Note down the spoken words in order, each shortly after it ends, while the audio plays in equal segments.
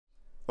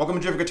Welcome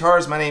to Drift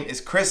Guitars. My name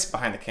is Chris.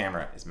 Behind the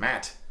camera is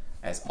Matt,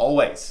 as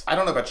always. I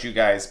don't know about you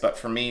guys, but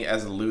for me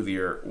as a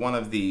luthier, one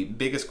of the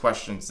biggest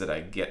questions that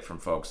I get from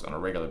folks on a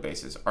regular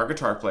basis are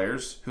guitar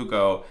players who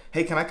go,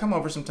 hey, can I come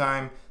over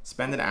sometime,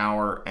 spend an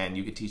hour, and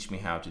you could teach me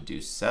how to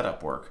do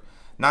setup work?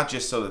 Not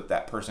just so that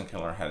that person can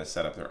learn how to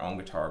set up their own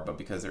guitar, but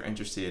because they're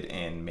interested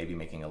in maybe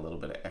making a little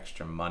bit of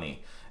extra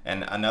money.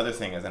 And another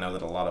thing is I know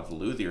that a lot of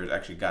luthiers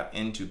actually got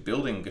into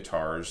building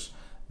guitars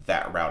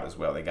that route as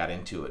well. They got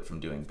into it from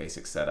doing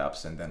basic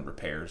setups and then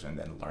repairs and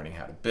then learning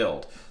how to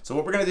build. So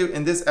what we're going to do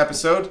in this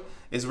episode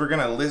is we're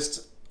going to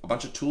list a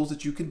bunch of tools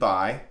that you can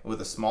buy with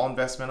a small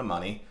investment of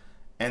money,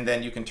 and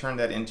then you can turn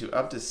that into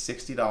up to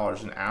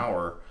 $60 an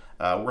hour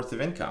worth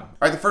of income.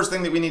 All right, the first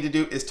thing that we need to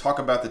do is talk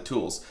about the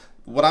tools.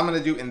 What I'm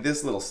going to do in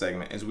this little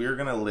segment is we're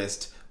going to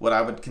list what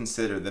I would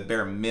consider the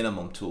bare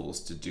minimum tools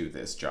to do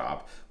this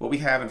job. What we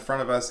have in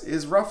front of us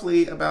is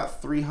roughly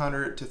about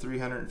 $300 to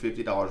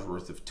 $350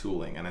 worth of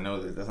tooling. And I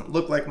know that it doesn't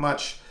look like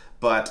much,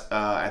 but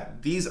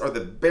these are the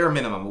bare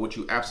minimum, which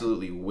you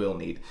absolutely will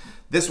need.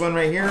 This one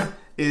right here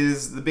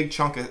is the big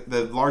chunk,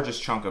 the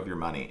largest chunk of your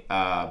money,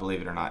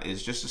 believe it or not,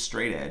 is just a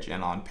straight edge.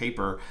 And on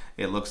paper,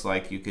 it looks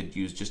like you could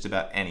use just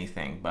about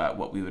anything. But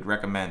what we would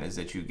recommend is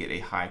that you get a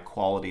high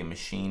quality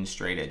machine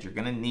straight edge. You're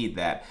gonna need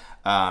that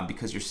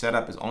because your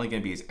setup is only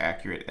gonna be as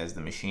accurate as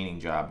the machining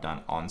job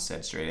done on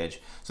said straight edge.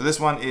 So this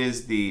one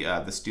is the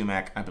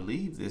StewMac. I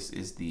believe this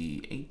is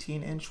the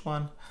 18-inch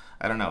one.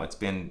 I don't know, it's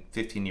been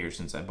 15 years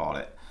since I bought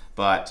it.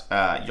 But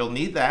you'll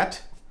need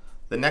that.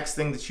 The next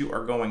thing that you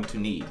are going to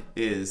need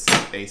is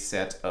a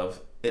set of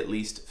at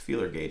least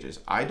feeler gauges.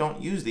 I don't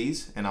use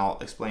these, and I'll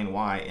explain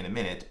why in a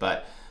minute,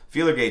 but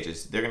feeler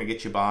gauges, they're gonna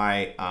get you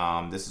by.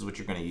 This is what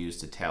you're gonna use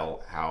to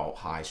tell how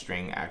high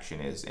string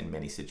action is in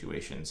many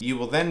situations. You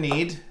will then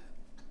need,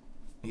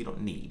 you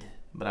don't need,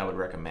 but I would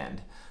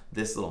recommend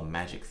this little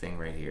magic thing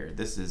right here.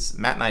 This is,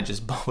 Matt and I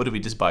just bought, what did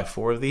we just buy,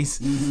 4 of these?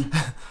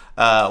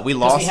 Mm-hmm. We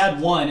lost. We had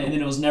one and then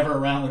it was never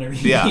around whenever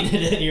you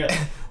needed it. You're like,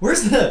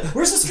 where's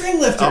the string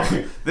lifter?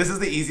 Oh, this is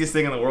the easiest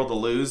thing in the world to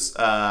lose,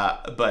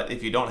 but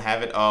if you don't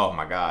have it, oh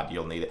my God,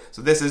 you'll need it.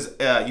 So this is,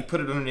 you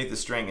put it underneath the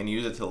string and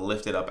use it to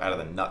lift it up out of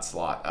the nut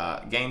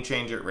slot. Game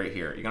changer right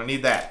here. You're gonna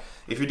need that.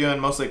 If you're doing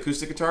mostly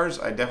acoustic guitars,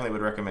 I definitely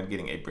would recommend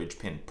getting a bridge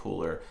pin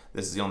puller.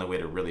 This is the only way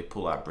to really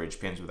pull out bridge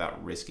pins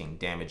without risking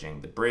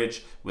damaging the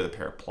bridge with a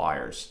pair of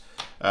pliers.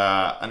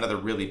 Another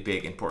really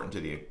big, important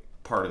to the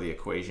part of the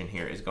equation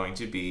here is going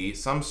to be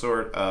some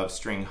sort of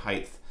string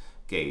height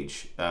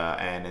gauge.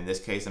 And in this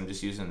case, I'm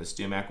just using the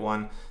StewMac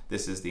one.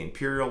 This is the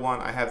Imperial one.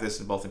 I have this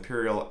in both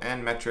Imperial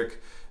and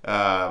metric.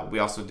 We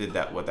also did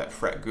that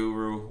Fret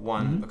Guru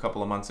one a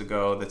couple of months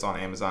ago that's on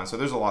Amazon. So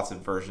there's lots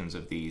of versions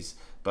of these,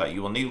 but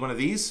you will need one of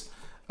these.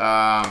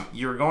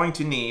 You're going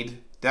to need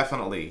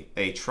definitely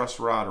a truss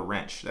rod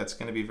wrench. That's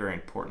going to be very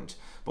important.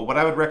 But what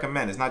I would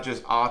recommend is not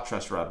just a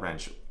truss rod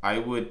wrench. I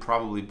would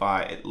probably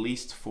buy at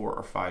least 4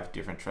 or 5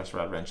 different truss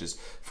rod wrenches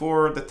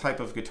for the type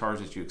of guitars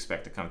that you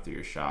expect to come through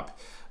your shop.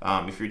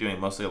 If you're doing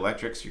mostly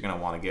electrics, you're going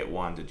to want to get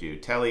one to do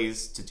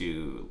Tellys, to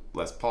do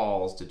Les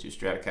Pauls, to do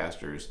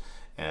Stratocasters,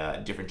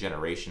 different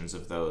generations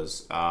of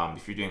those.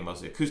 If you're doing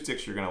mostly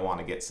acoustics, you're going to want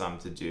to get some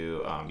to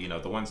do, you know,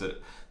 the ones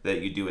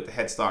that you do with the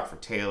headstock for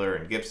Taylor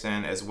and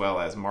Gibson, as well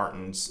as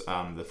Martin's,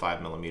 the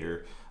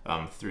 5mm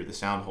through the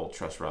sound hole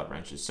truss rod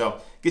wrenches.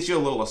 So get you a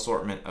little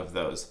assortment of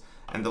those.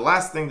 And the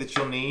last thing that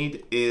you'll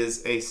need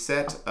is a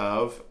set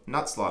of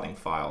nut slotting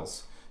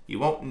files. You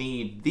won't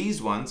need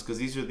these ones because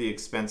these are the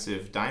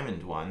expensive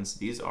diamond ones.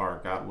 These are,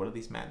 God, what are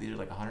these, Matt? These are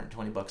like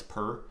 120 bucks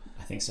per.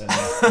 I think so.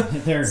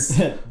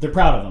 Yeah. they're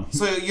proud of them.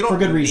 So you don't for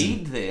good reason.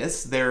 need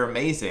this. They're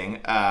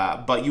amazing,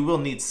 but you will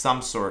need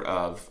some sort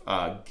of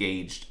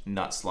gauged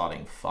nut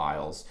slotting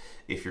files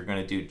if you're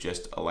going to do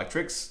just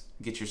electrics.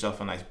 Get yourself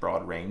a nice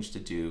broad range to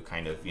do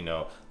kind of, you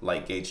know,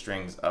 light gauge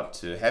strings up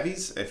to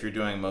heavies. If you're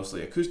doing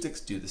mostly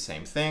acoustics, do the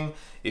same thing.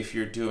 If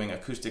you're doing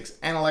acoustics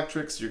and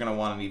electrics, you're going to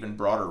want an even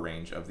broader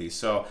range of these.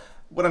 So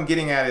what I'm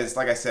getting at is,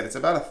 like I said, it's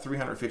about a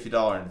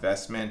 $350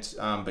 investment,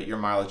 but your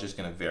mileage is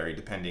going to vary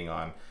depending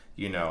on,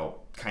 you know,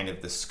 kind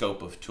of the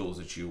scope of tools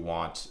that you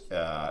want,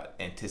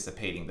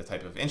 anticipating the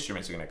type of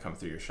instruments are going to come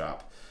through your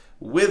shop.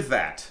 With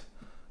that,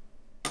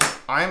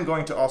 I'm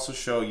going to also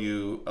show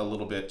you a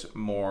little bit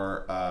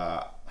more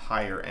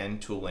higher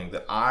end tooling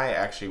that I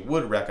actually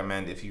would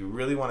recommend if you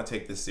really want to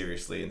take this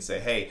seriously and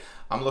say, hey,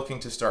 I'm looking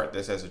to start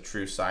this as a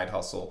true side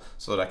hustle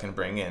so that I can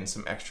bring in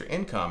some extra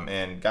income.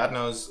 And God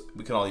knows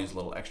we can all use a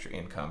little extra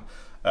income.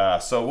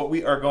 So what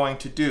we are going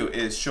to do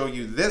is show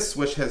you this,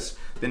 which has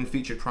been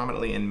featured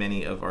prominently in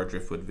many of our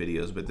driftwood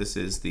videos, but this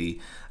is the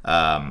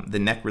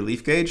neck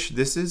relief gauge.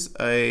 This is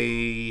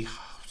a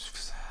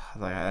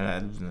like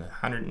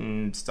 100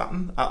 and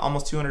something,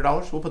 almost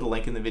 $200. We'll put the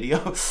link in the video.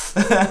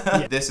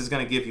 Yeah. This is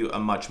going to give you a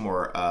much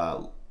more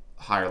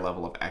higher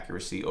level of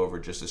accuracy over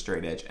just a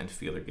straight edge and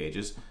feeler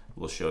gauges.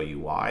 We'll show you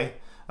why.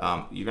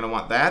 You're going to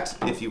want that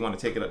if you want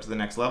to take it up to the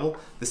next level.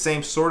 The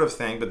same sort of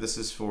thing, but this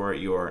is for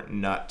your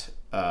nut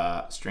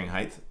string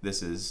height.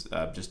 This is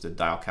just a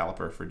dial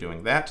caliper for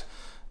doing that.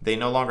 They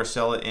no longer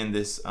sell it in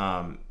this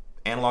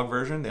analog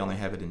version. They only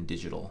have it in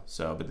digital.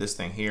 So, but this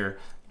thing here,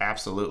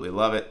 absolutely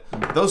love it.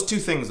 Those two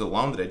things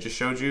alone that I just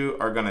showed you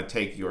are going to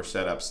take your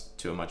setups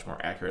to a much more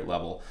accurate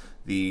level.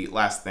 The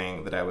last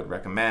thing that I would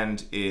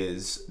recommend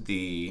is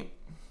the,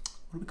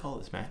 what do we call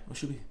this, Matt? What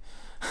should we?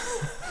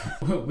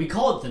 We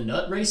call it the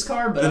nut race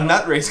car, but the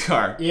nut race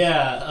car.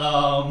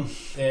 Yeah,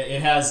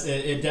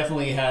 it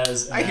definitely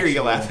has. I hear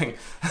you laughing.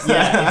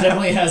 Yeah, it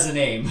definitely has a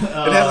name.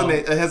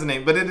 It has a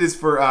name, but it is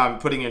for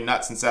putting your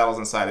nuts and saddles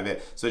inside of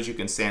it so that you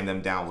can sand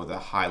them down with a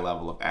high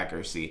level of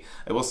accuracy.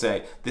 I will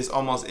say this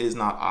almost is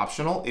not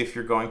optional if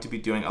you're going to be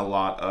doing a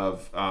lot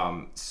of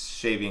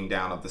shaving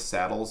down of the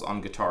saddles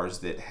on guitars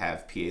that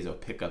have piezo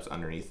pickups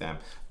underneath them.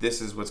 This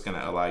is what's going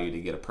to allow you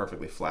to get a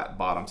perfectly flat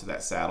bottom to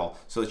that saddle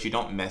so that you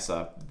don't mess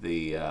up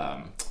the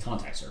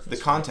contact surface. The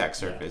contact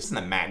surface. Isn't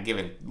that Matt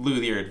giving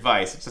Luthier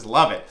advice? I just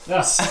love it.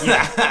 Yes.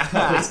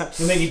 Yeah.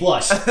 You make me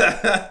blush.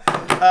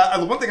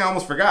 The one thing I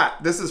almost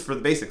forgot, this is for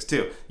the basics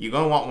too. You're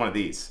going to want one of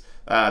these.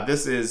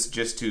 This is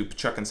just to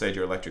chuck inside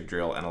your electric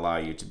drill and allow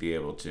you to be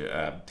able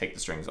to take the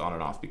strings on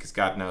and off, because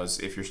God knows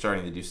if you're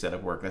starting to do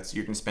setup work,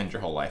 you're going to spend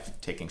your whole life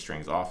taking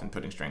strings off and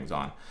putting strings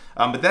on.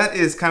 But that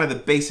is kind of the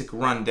basic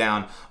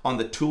rundown on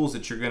the tools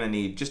that you're going to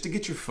need just to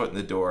get your foot in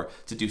the door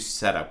to do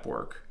setup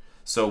work.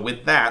 So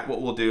with that, what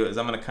we'll do is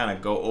I'm going to kind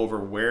of go over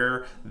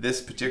where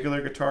this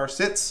particular guitar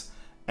sits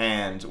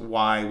and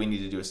why we need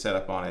to do a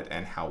setup on it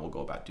and how we'll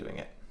go about doing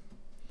it.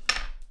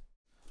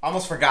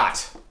 Almost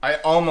forgot. I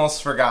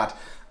almost forgot.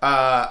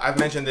 I've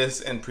mentioned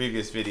this in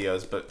previous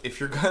videos, but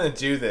if you're going to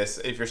do this,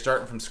 if you're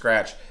starting from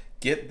scratch,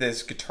 get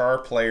this Guitar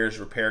Player's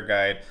Repair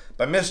Guide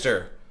by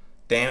Mr.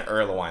 Dan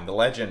Erlewine, the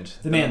legend.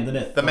 The man, the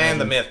myth. The man,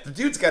 the myth. The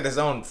dude's got his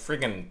own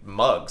friggin'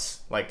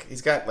 mugs. Like,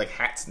 he's got, like,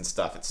 hats and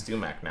stuff at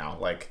StewMac now.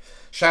 Like,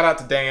 shout out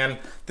to Dan.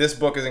 This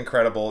book is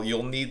incredible.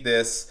 You'll need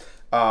this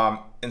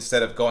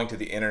instead of going to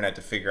the internet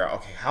to figure out,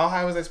 okay, how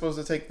high was I supposed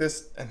to take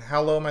this and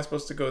how low am I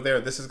supposed to go there?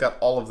 This has got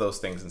all of those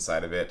things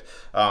inside of it.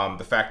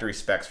 The factory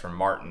specs for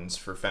Martins,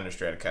 for Fender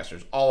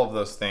Stratocasters, all of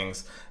those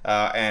things,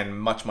 and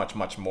much, much,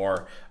 much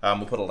more.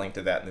 We'll put a link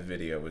to that in the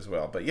video as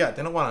well. But yeah,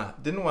 didn't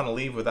want to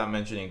leave without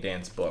mentioning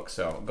Dan's book,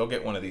 so go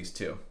get one of these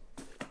too.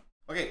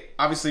 Okay,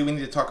 obviously we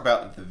need to talk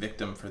about the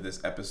victim for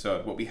this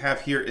episode. What we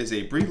have here is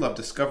a Breedlove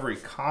Discovery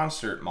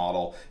Concert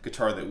model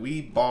guitar that we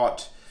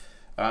bought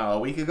a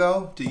week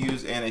ago to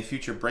use in a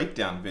future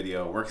breakdown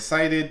video. We're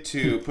excited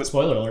to put...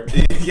 Spoiler alert.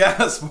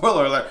 Yeah,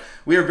 spoiler alert.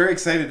 We are very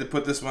excited to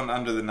put this one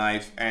under the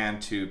knife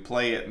and to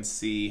play it and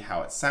see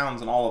how it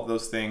sounds and all of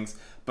those things.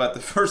 But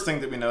the first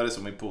thing that we noticed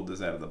when we pulled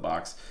this out of the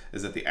box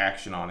is that the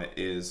action on it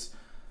is,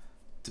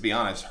 to be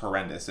honest,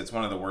 horrendous. It's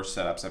one of the worst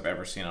setups I've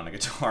ever seen on a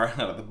guitar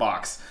out of the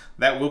box.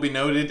 That will be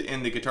noted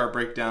in the guitar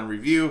breakdown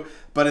review,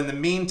 but in the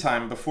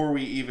meantime, before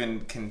we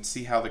even can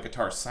see how the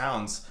guitar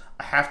sounds,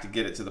 I have to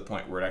get it to the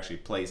point where it actually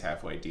plays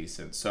halfway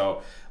decent.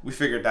 So we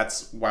figured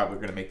that's why we're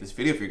gonna make this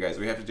video for you guys.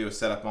 We have to do a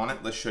setup on it.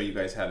 Let's show you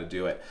guys how to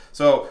do it.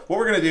 So what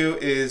we're gonna do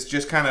is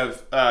just kind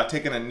of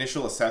take an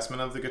initial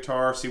assessment of the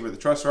guitar, see where the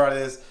truss rod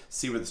is,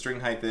 see where the string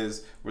height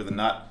is, where the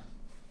nut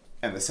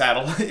and the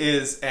saddle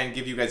is, and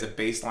give you guys a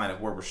baseline of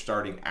where we're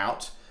starting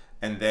out,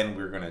 and then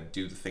we're going to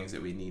do the things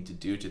that we need to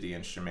do to the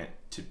instrument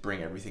to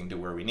bring everything to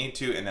where we need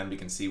to, and then we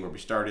can see where we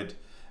started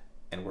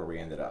and where we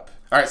ended up.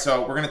 All right,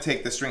 so we're going to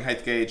take the string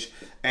height gauge,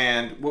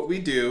 and what we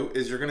do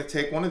is you're going to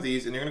take one of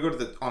these, and you're going to go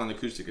to on an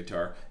acoustic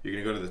guitar, you're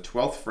going to go to the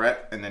 12th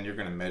fret, and then you're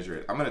going to measure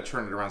it. I'm going to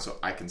turn it around so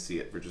I can see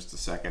it for just a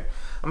second.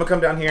 I'm going to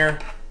come down here.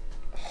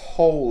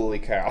 Holy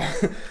cow.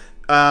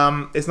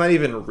 It's not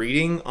even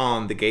reading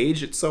on the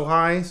gauge, it's so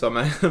high, so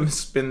I'm gonna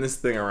spin this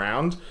thing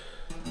around,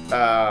 and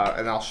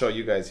I'll show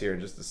you guys here in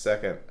just a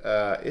second.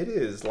 It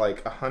is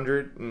like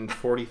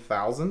 140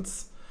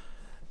 thousandths.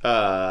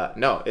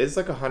 No, it's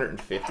like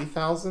 150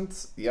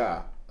 thousandths.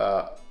 Yeah,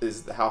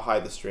 is how high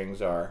the strings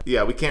are.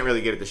 Yeah, we can't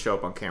really get it to show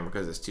up on camera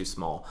because it's too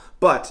small.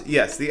 But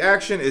yes, the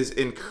action is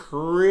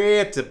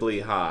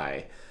incredibly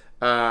high.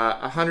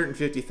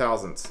 150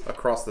 thousandths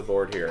across the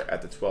board here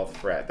at the 12th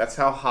fret. That's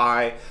how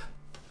high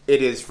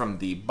it is from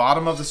the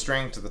bottom of the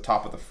string to the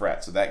top of the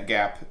fret. So that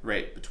gap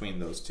right between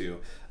those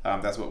two,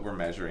 that's what we're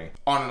measuring.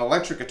 On an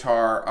electric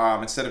guitar,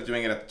 instead of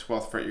doing it at the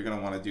 12th fret, you're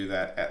gonna wanna do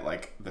that at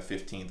like the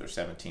 15th or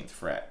 17th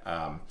fret.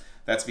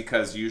 That's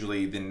because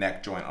usually the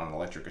neck joint on an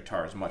electric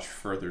guitar is much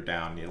further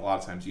down. A lot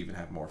of times you even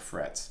have more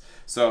frets.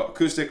 So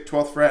acoustic,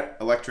 12th fret,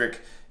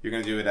 electric, you're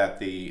gonna do it at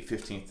the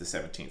 15th to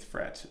 17th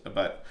fret.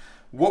 But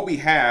what we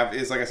have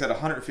is, like I said,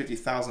 150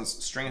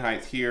 thousandths string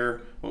height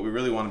here. What we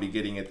really want to be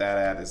getting at that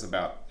at is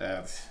about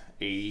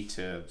 80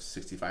 to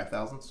 65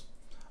 thousandths.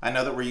 I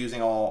know that we're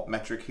using all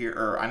metric here,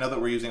 or I know that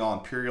we're using all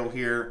imperial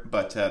here,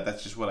 but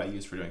that's just what I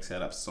use for doing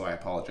setups, so I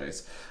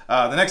apologize.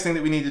 The next thing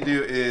that we need to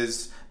do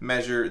is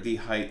measure the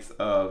height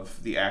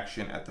of the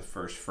action at the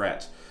 1st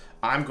fret.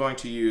 I'm going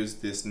to use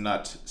this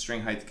nut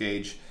string height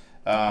gauge.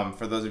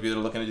 For those of you that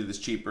are looking to do this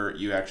cheaper,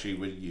 you actually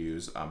would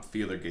use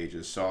feeler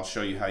gauges. So I'll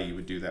show you how you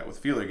would do that with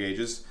feeler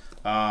gauges.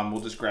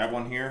 We'll just grab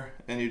one here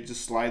and you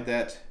just slide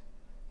that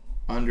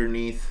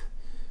underneath.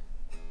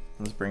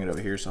 Let's bring it over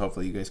here so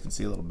hopefully you guys can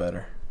see a little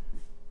better.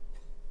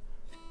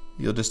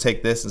 you'll just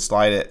take this and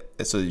slide it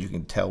so that you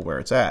can tell where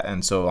it's at.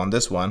 And so on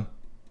this one,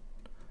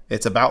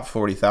 it's about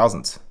 40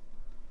 thousandths.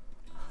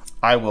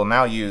 I will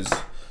now use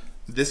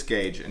this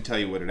gauge and tell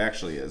you what it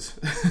actually is.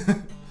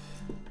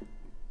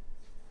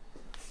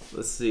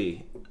 Let's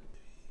see.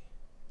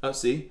 Oh,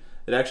 see?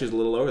 It actually is a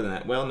little lower than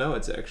that. Well, no,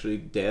 it's actually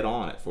dead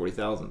on at 40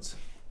 thousandths.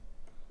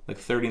 Like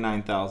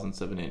 39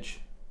 thousandths of an inch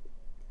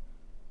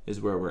is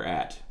where we're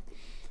at.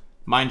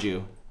 Mind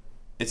you,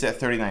 it's at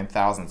 39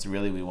 thousandths.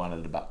 Really, we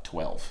wanted about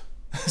 12.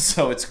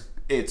 So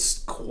it's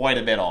quite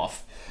a bit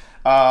off.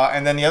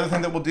 And then the other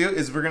thing that we'll do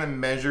is we're going to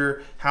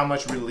measure how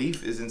much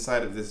relief is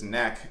inside of this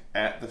neck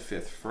at the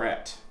 5th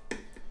fret.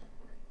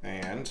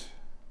 And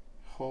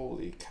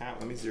holy cow,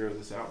 let me zero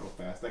this out real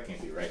fast. That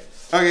can't be right.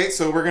 Okay,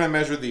 so we're going to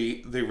measure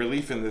the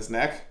relief in this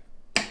neck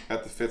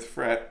at the 5th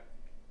fret.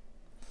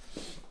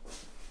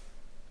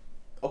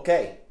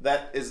 Okay,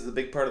 that is the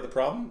big part of the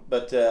problem,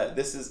 but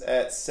this is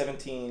at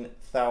 17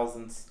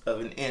 thousandths of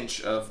an inch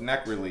of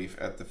neck relief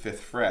at the 5th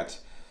fret.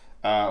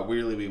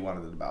 Really, we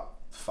wanted it about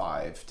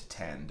 5 to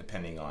 10,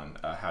 depending on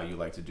how you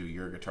like to do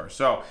your guitar.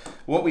 So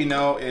what we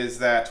know is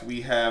that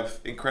we have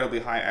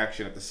incredibly high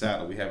action at the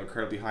saddle. We have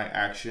incredibly high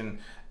action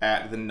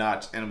at the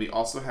nut, and we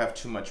also have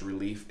too much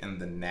relief in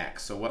the neck.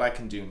 So what I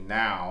can do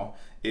now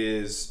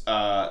is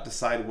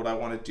decide what I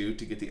want to do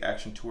to get the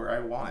action to where I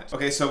want it.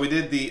 Okay, so we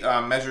did the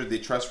measured the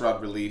truss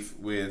rod relief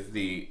with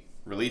the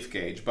relief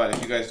gauge, but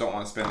if you guys don't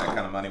want to spend that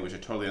kind of money, which I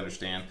totally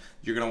understand,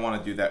 you're going to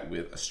want to do that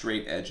with a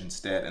straight edge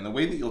instead. And the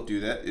way that you'll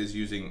do that is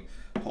using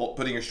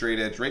putting your straight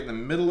edge right in the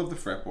middle of the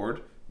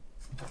fretboard,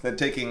 then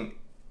taking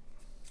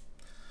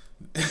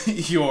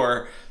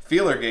your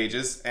feeler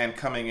gauges and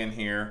coming in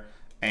here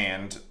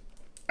and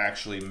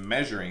actually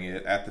measuring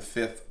it at the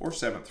 5th or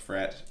 7th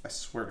fret. I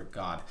swear to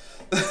God.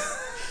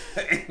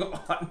 Hang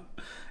on.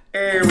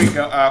 There we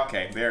go.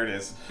 Okay, there it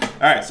is. All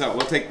right, so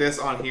we'll take this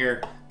on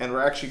here, and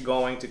we're actually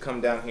going to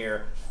come down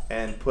here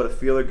and put a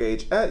feeler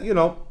gauge at, you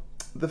know,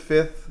 the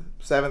 5th,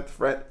 7th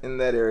fret in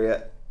that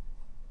area,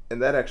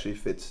 and that actually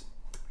fits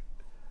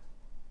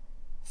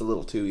a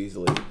little too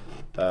easily.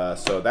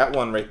 So that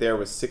one right there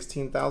was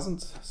 16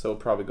 thousandths, so we'll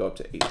probably go up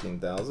to 18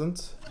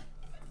 thousandths.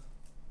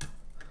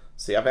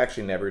 See, I've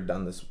actually never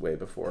done this way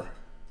before.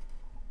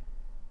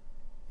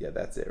 Yeah,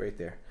 that's it right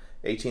there.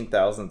 18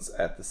 thousandths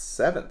at the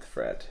 7th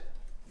fret.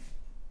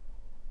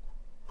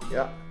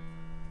 Yeah.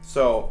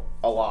 So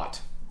a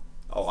lot.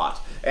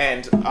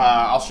 And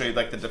I'll show you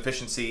like the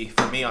deficiency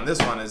for me on this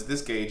one is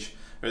this gauge,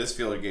 or this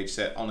feeler gauge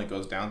set only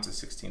goes down to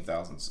 16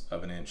 thousandths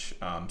of an inch.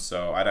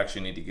 So I'd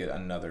actually need to get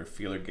another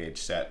feeler gauge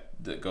set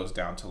that goes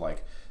down to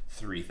like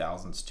 3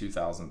 thousandths, 2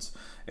 thousandths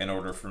in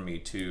order for me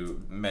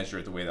to measure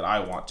it the way that I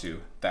want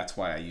to. That's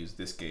why I use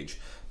this gauge.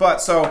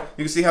 But so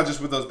you can see how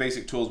just with those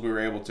basic tools we were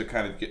able to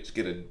kind of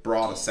get a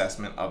broad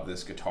assessment of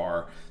this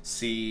guitar,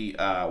 see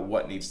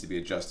what needs to be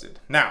adjusted.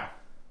 Now,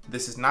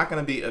 this is not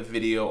going to be a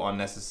video on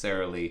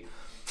necessarily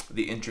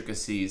the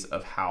intricacies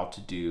of how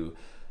to do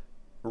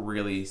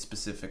really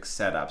specific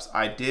setups.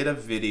 I did a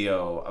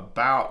video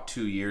about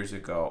 2 years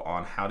ago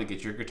on how to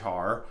get your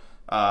guitar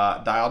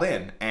dialed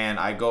in, and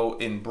I go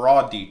in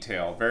broad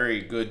detail, very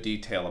good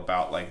detail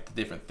about like the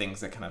different things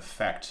that can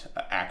affect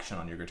action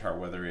on your guitar,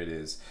 whether it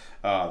is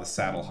the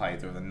saddle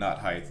height or the nut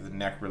height, the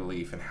neck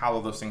relief, and how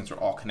those things are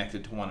all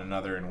connected to one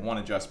another, and one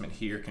adjustment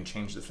here can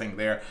change the thing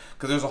there,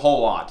 because there's a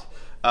whole lot.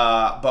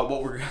 But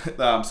what we're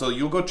so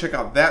you'll go check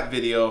out that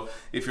video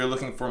if you're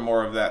looking for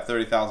more of that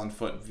 30,000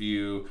 foot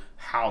view,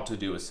 how to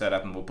do a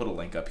setup, and we'll put a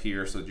link up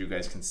here so that you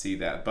guys can see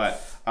that.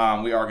 But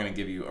we are going to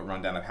give you a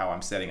rundown of how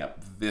I'm setting up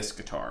this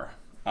guitar.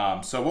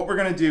 So what we're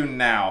going to do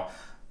now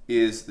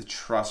is the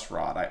truss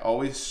rod. I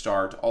always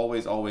start,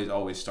 always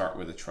start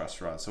with a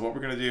truss rod. So what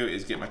we're going to do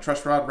is get my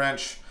truss rod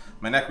wrench,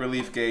 my neck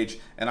relief gauge,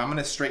 and I'm going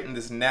to straighten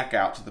this neck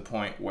out to the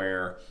point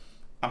where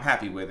I'm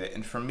happy with it.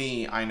 And for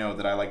me, I know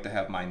that I like to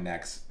have my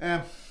necks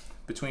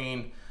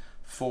between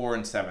 4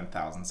 and 7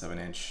 thousandths of an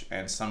inch.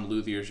 And some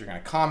luthiers are going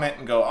to comment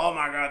and go, oh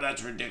my God,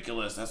 that's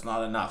ridiculous. That's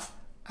not enough.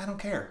 I don't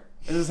care.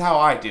 This is how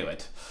I do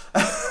it.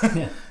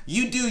 Yeah.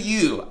 You do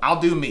you,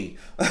 I'll do me.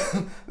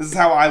 This is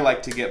how I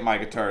like to get my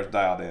guitars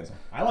dialed in.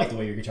 I like the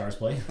way your guitars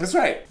play. That's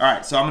right. All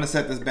right, so I'm going to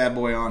set this bad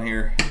boy on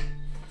here.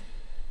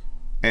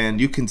 And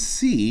you can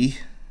see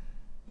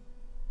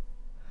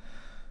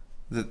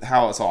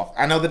how it's off.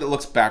 I know that it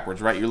looks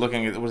backwards, right? You're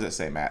looking at, what does it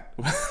say, Matt?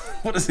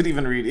 What is it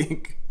even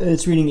reading?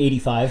 It's reading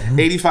 85.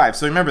 85.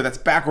 So remember, that's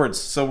backwards.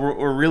 So what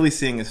we're really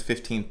seeing is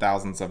 15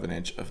 thousandths of an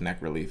inch of neck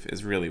relief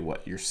is really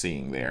what you're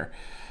seeing there.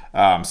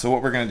 So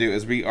what we're going to do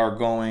is we are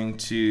going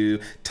to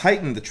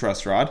tighten the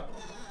truss rod.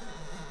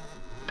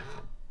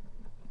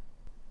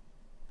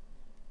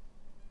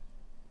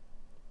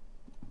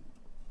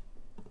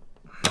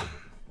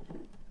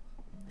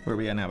 Where are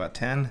we at now? About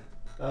 10?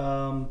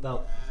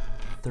 About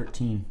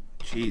 13.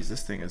 Jeez,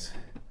 this thing is...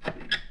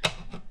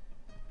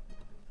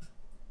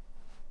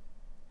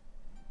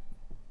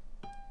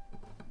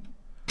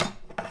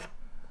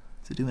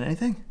 Is it doing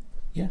anything?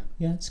 Yeah,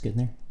 it's good in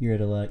there. You're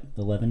at like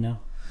 11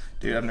 now.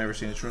 Dude, I've never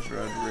seen a truss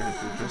rod rated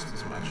for just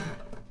as much.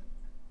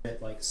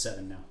 At like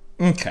 7 now.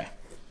 Okay.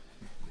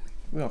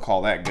 We'll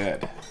call that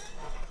good.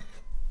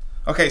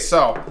 Okay,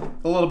 so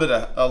a little bit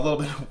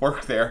of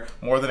work there,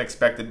 more than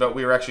expected, but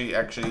we were actually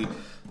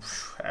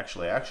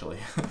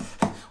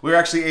we were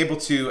actually able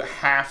to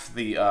half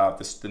the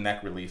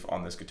neck relief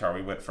on this guitar.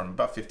 We went from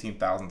about 15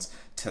 thousandths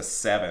to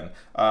 7.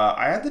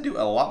 I had to do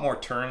a lot more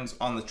turns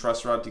on the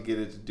truss rod to get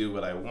it to do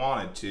what I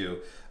wanted to.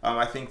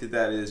 I think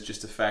that is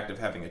just a fact of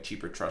having a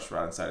cheaper truss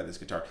rod inside of this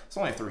guitar. It's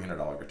only a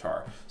 $300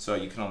 guitar, so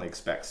you can only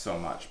expect so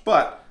much.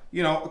 But,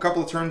 you know, a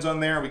couple of turns on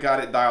there, we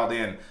got it dialed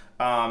in.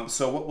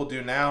 So what we'll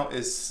do now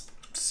is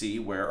see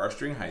where our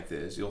string height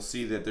is. You'll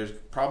see that there's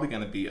probably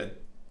going to be a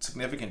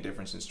significant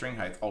difference in string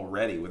height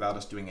already without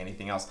us doing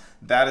anything else.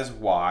 That is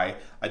why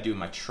I do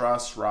my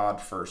truss rod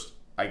first.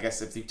 I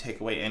guess if you take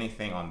away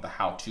anything on the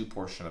how-to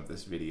portion of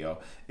this video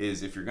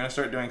is if you're going to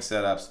start doing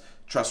setups,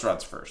 truss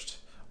rods first.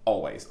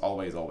 Always,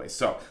 always, always.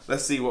 So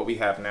let's see what we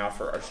have now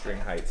for our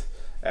string height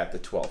at the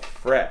 12th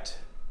fret.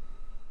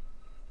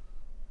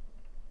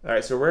 All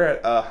right, so we're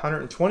at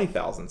 120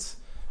 thousandths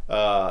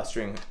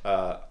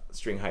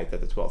string height at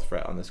the 12th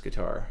fret on this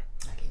guitar.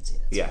 I can't see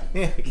that.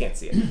 Yeah, you can't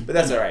see it, but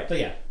that's all right. But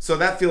yeah. So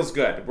that feels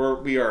good.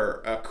 We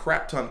are a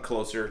crap ton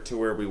closer to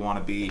where we want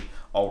to be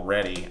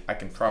already. I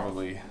can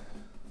probably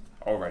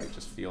already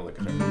just feel the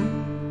guitar.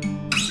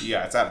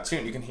 Yeah, it's out of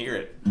tune. You can hear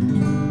it.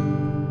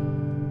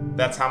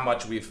 That's how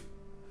much we've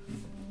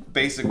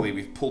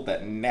pulled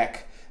that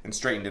neck and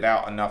straightened it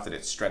out enough that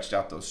it stretched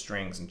out those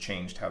strings and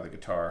changed how the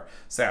guitar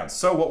sounds.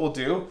 So what we'll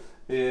do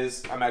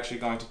is I'm actually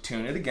going to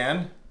tune it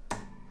again.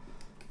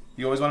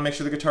 You always want to make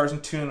sure the guitar's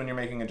in tune when you're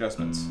making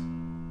adjustments.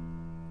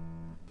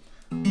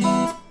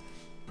 Let's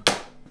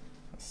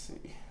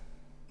see.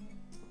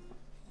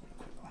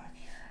 Quick black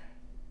here.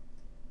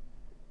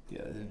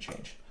 Yeah, that didn't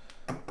change.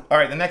 All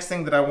right, the next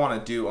thing that I want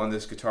to do on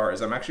this guitar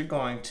is I'm actually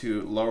going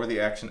to lower the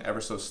action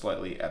ever so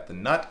slightly at the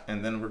nut,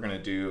 and then we're going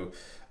to do,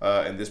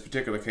 in this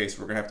particular case,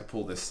 we're going to have to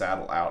pull this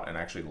saddle out and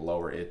actually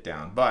lower it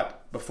down.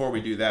 But before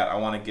we do that, I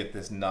want to get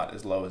this nut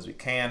as low as we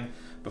can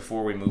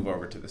before we move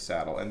over to the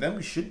saddle, and then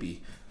we should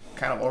be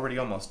kind of already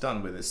almost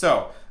done with it.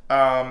 So,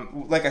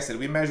 like I said,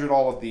 we measured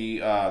all of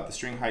the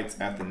string heights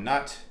at the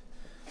nut.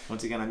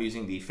 Once again, I'm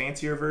using the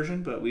fancier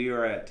version, but we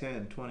are at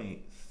 10,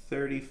 20,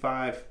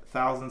 35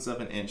 thousandths of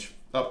an inch,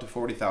 up to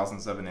 40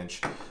 thousandths of an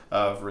inch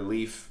of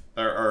relief,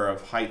 or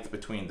of height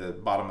between the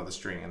bottom of the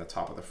string and the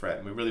top of the fret.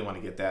 And we really want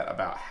to get that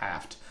about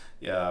halved,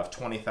 of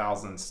 20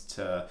 thousandths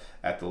to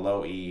at the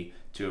low E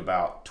to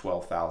about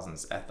 12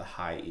 thousandths at the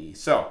high E.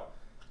 So,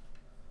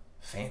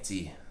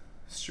 fancy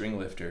string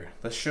lifter.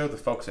 Let's show the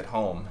folks at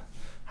home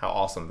how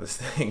awesome this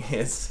thing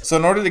is. So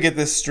in order to get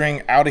this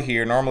string out of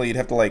here, normally you'd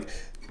have to like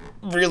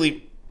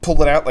really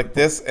pull it out like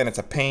this, and it's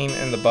a pain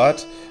in the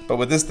butt. But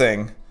with this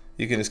thing,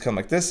 you can just come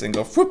like this and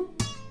go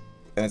whoop,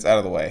 and it's out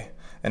of the way.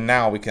 And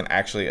now we can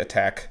actually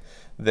attack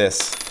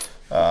this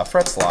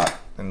fret slot,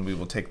 and we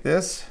will take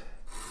this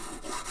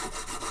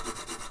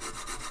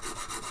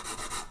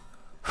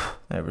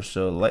ever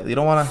so lightly. You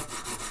don't want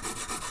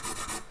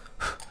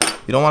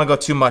to go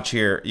too much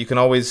here. You can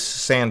always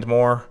sand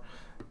more,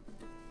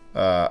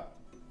 but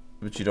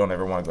you don't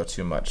ever want to go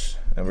too much.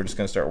 And we're just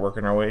going to start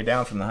working our way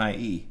down from the high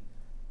E.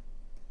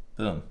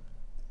 Boom.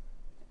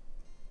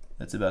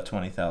 That's about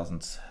 20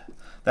 thousandths.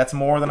 That's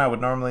more than I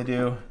would normally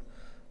do,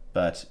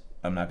 but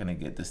I'm not going to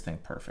get this thing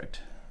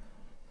perfect.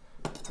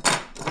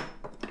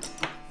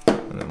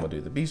 And then we'll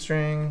do the B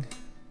string.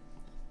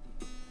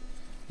 You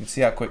can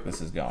see how quick this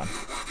is going.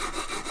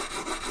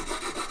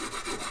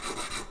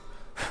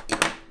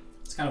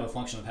 It's kind of a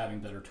function of having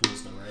better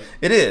tools though, right?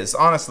 It is.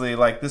 Honestly,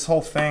 like this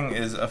whole thing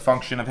is a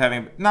function of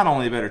having not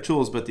only better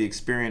tools, but the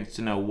experience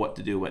to know what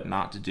to do, what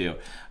not to do.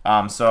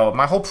 So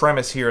my whole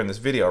premise here in this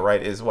video,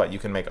 right, is what you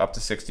can make up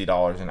to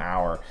 $60 an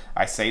hour.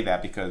 I say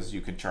that because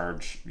you could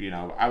charge, you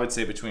know, I would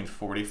say between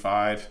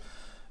 $45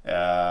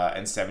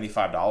 and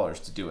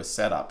 $75 to do a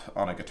setup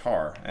on a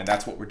guitar. And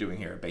that's what we're doing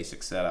here, a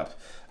basic setup.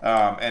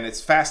 And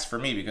it's fast for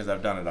me because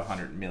I've done it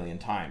 100 million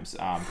times.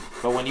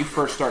 But when you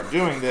first start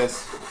doing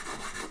this,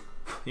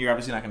 you're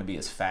obviously not going to be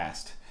as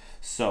fast.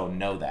 So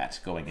know that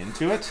going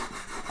into it.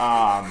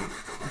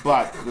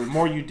 But the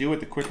more you do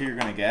it, the quicker you're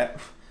going to get.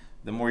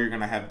 The more you're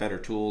going to have better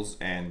tools,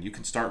 and you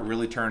can start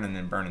really turning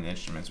and burning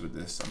instruments with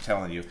this. I'm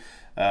telling you.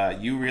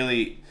 You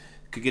really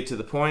could get to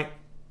the point,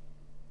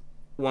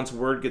 once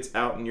word gets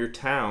out in your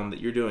town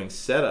that you're doing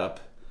setup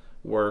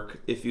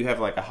work, if you have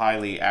like a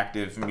highly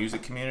active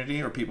music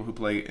community or people who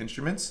play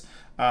instruments,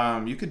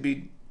 you could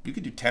do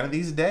 10 of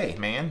these a day,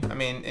 man. I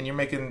mean, and you're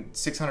making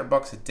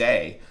 $600 a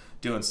day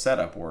doing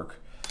setup work.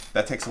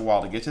 That takes a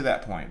while to get to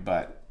that point,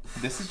 but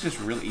this is just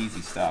really easy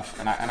stuff.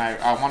 And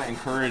I want to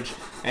encourage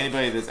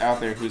anybody that's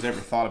out there who's ever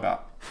thought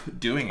about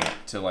doing it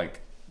to,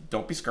 like,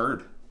 don't be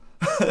scared.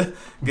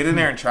 Get in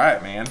there and try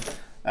it, man.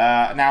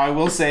 Now I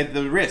will say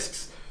the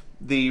risks.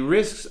 The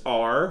risks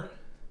are,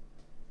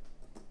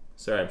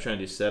 sorry, I'm trying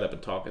to do setup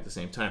and talk at the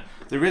same time.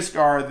 The risks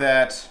are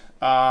that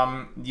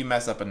you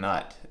mess up a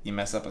nut, you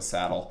mess up a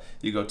saddle,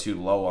 you go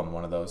too low on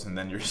one of those, and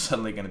then you're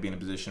suddenly going to be in a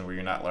position where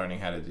you're not learning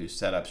how to do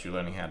setups, you're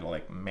learning how to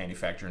like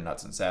manufacture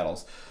nuts and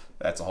saddles.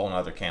 that's a whole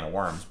nother can of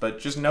worms. But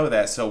just know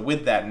that. So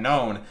with that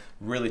known,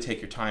 really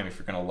take your time if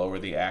you're going to lower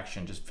the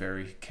action. Just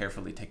very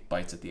carefully take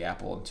bites at the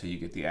apple until you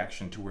get the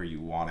action to where you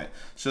want it,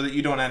 so that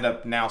you don't end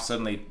up now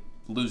suddenly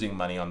losing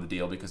money on the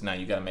deal because now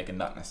you got to make a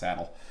nut in a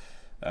saddle.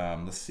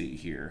 Let's see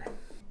here.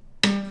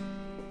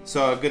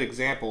 So a good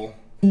example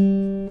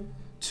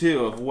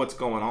too of what's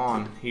going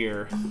on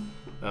here.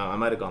 I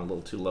might have gone a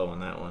little too low on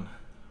that one.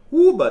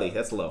 Woo, buddy,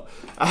 that's low.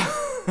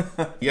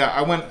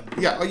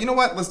 Yeah, you know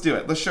what? Let's do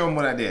it. Let's show them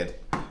what I did.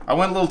 I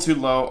went a little too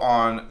low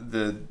on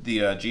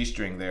the G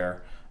string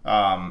there.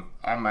 I'm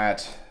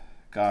at,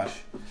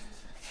 gosh,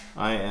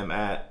 I am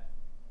at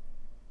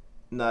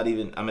not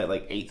even, I'm at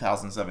like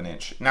 8/1000 of an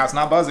inch. Now it's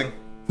not buzzing.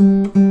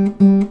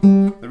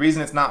 The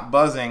reason it's not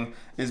buzzing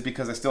is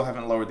because I still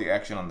haven't lowered the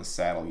action on the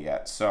saddle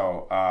yet.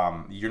 So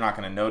you're not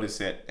going to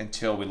notice it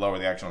until we lower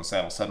the action on the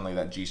saddle. Suddenly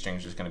that G string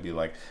is just going to be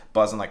like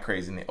buzzing like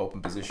crazy in the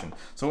open position.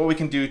 So what we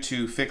can do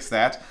to fix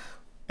that,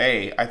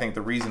 I think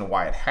the reason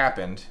why it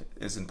happened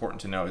is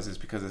important to know is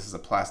because this is a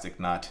plastic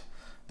nut.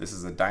 This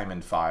is a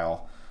diamond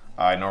file.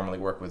 I normally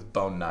work with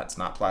bone nuts,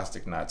 not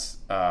plastic nuts.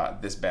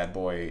 This bad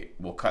boy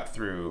will cut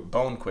through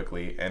bone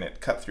quickly, and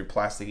it cut through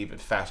plastic even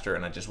faster,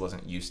 and I just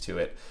wasn't used to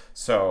it.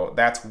 So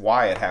that's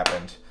why it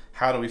happened.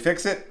 How do we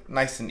fix it?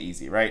 Nice and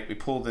easy, right? We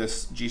pull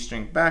this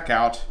G-string back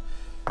out.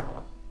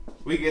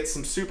 We get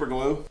some super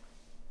glue.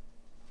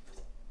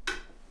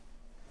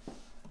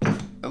 A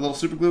little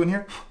super glue in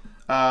here.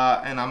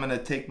 And I'm gonna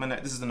take my,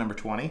 this is the number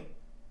 20.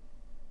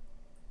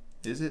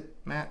 Is it,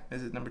 Matt?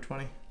 Is it number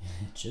 20?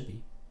 It should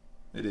be.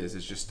 It is.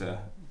 It's just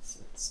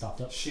it's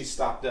stopped up. She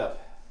stopped up.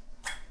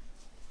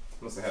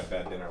 Must have had a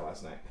bad dinner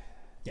last night.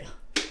 Yeah.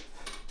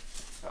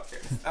 Okay.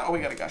 Oh, we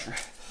got a gusher.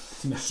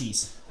 Too much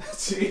cheese.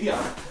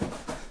 Yeah.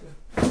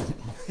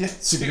 Yeah.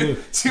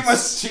 Too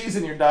much cheese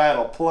in your diet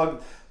will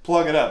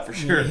plug it up for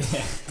sure.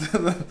 Yeah.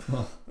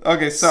 Well,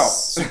 okay, so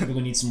we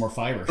need some more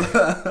fiber.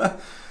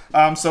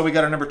 So we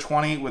got our number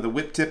 20 with a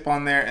whip tip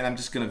on there, and I'm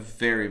just gonna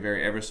very,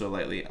 very ever so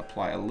lightly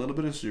apply a little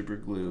bit of super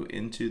glue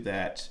into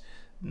that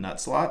nut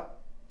slot,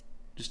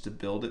 just to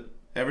build it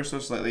ever so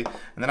slightly.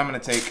 And then I'm gonna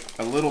take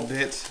a little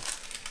bit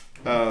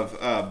of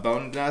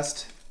bone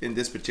dust. In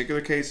this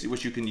particular case,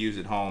 which you can use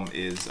at home,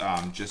 is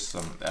just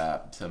some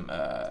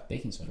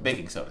baking soda.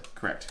 Baking soda,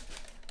 correct.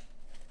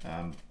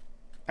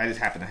 I just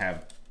happen to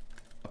have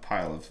a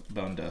pile of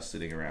bone dust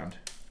sitting around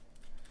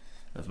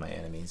of my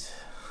enemies.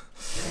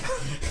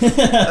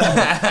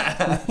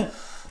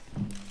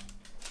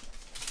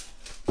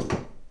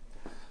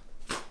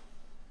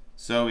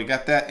 So we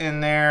got that in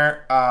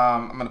there.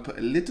 I'm gonna put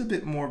a little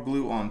bit more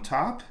glue on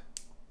top.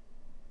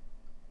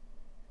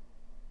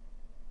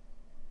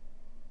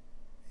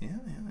 Yeah.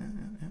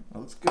 That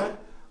looks good.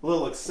 A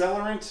little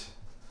accelerant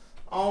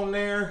on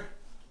there.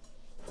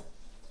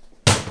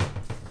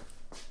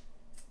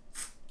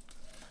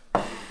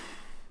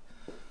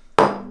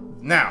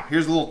 Now,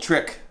 here's a little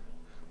trick.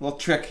 A little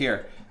trick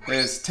here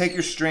is take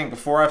your string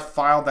before I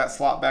filed that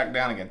slot back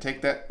down again.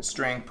 Take that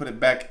string, put it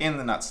back in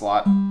the nut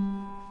slot.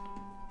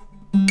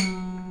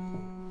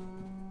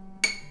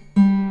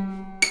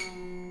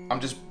 I'm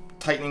just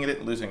tightening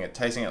it, loosening it,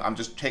 tightening it. I'm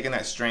just taking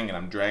that string and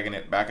I'm dragging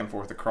it back and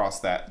forth across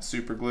that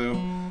super glue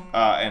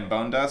and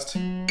bone dust.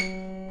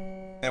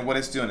 And what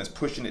it's doing is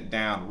pushing it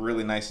down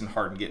really nice and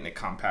hard and getting it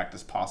compact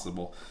as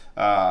possible.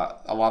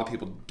 A lot of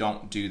people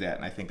don't do that,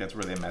 and I think that's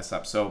where they mess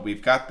up. So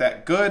we've got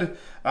that good.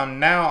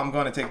 Now I'm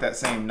going to take that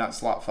same nut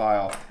slot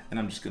file and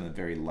I'm just going to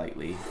very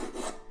lightly,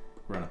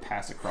 we're going to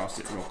pass across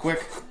it real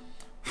quick.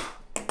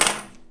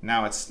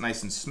 Now it's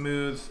nice and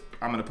smooth.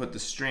 I'm going to put the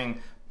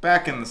string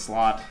back in the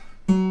slot.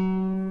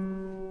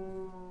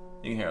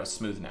 You can hear how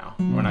smooth now.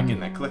 We're not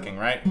getting that clicking,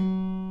 right?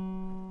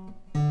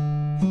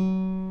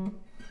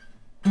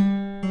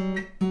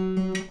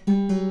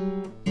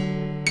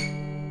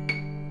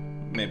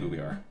 Maybe we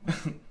are.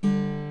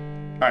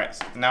 Alright,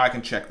 so now I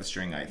can check the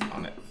string height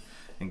on it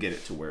and get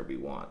it to where we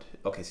want.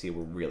 Okay, see,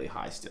 we're really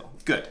high still.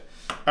 Good.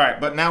 Alright,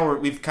 but now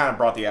we've kind of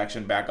brought the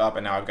action back up,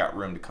 and now I've got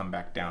room to come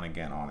back down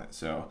again on it.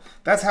 So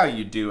that's how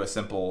you do a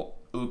simple,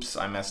 oops,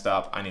 I messed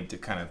up. I need to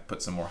kind of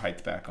put some more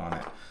height back on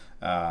it.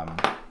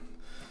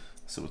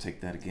 So we'll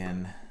take that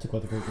again. Took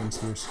what the great green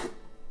spears.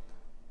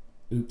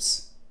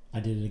 Oops, I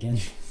did it again.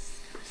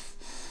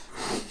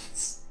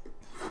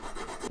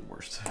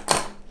 Worst.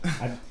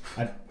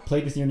 I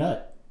played with your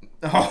nut.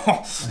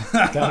 Oh.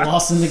 Got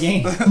lost in the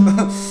game.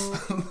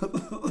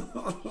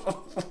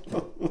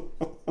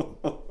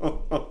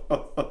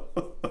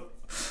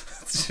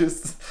 It's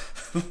just.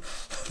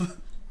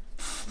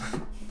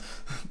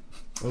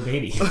 Oh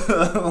baby.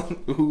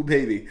 Ooh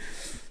baby.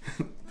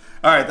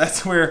 All right,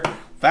 that's where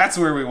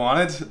we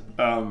wanted.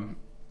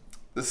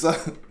 This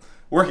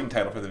working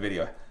title for the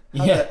video.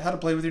 How to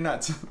play with your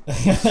nuts.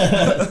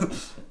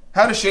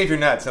 How to shave your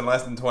nuts in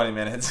less than 20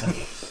 minutes.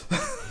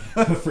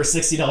 For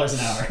 $60 an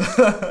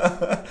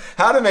hour.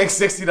 How to make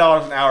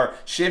 $60 an hour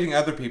shaving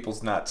other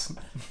people's nuts.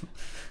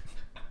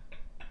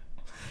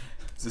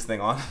 Is this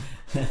thing on?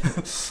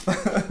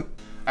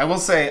 I will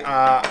say,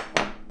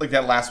 like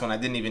that last one, I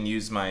didn't even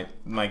use my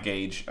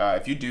gauge.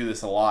 If you do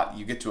this a lot,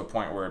 you get to a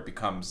point where it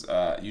becomes,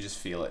 you just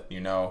feel it. You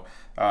know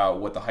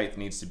what the height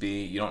needs to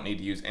be. You don't need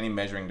to use any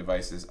measuring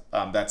devices.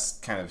 That's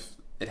kind of,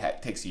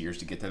 it takes years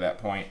to get to that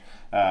point.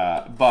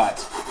 But,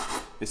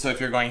 so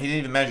if you're going, he didn't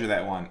even measure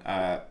that one.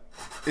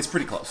 It's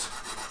pretty close.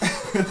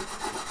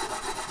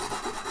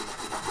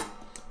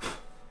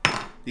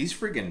 These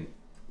friggin'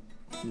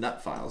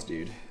 nut files,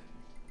 dude.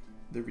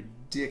 They're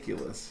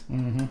ridiculous.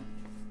 Mm-hmm.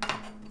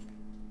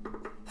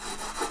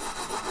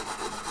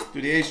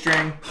 Do the A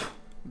string,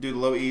 do the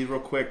low E real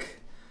quick,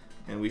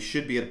 and we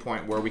should be at a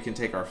point where we can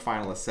take our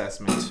final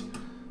assessment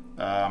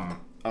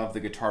of the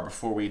guitar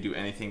before we do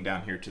anything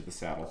down here to the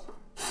saddle.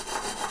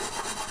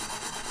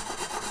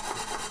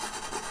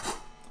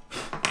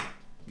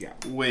 Yeah,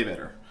 way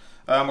better.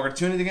 We're going to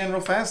tune it again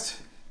real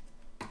fast.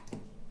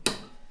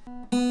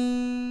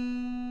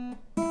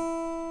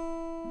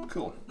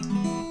 Cool.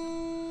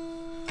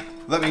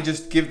 Let me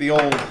just give the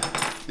old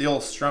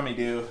strummy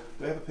do.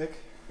 Do I have a pick?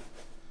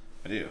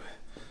 I do.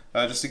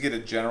 Just to get a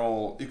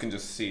general, you can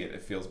just see it.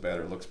 It feels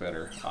better, looks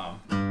better.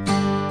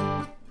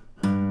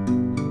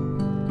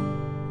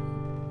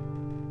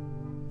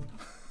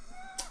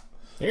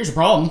 There's a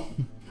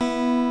problem.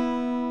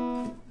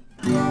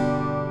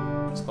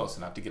 It's close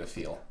enough to get a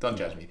feel. Don't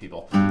judge me,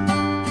 people.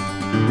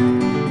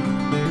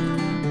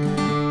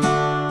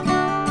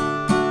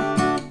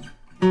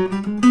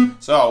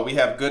 So we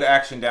have good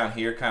action down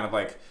here, kind of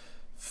like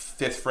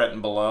 5th fret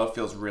and below.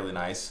 Feels really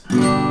nice.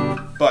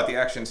 But the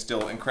action's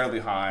still incredibly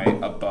high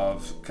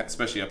above,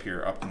 especially up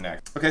here, up the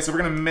neck. Okay, so we're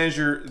gonna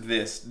measure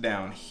this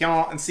down here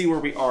and see where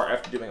we are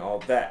after doing all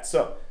of that.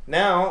 So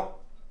now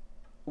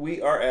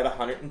we are at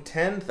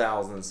 110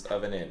 thousandths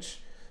of an inch.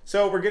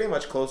 So we're getting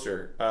much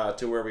closer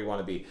to where we want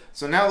to be.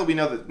 So now that we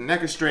know that the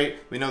neck is straight,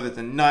 we know that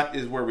the nut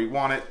is where we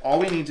want it, all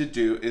we need to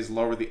do is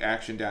lower the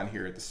action down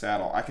here at the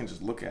saddle. I can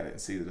just look at it and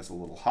see that it's a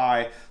little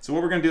high. So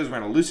what we're going to do is we're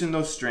going to loosen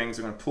those strings,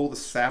 we're going to pull the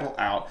saddle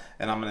out,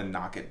 and I'm going to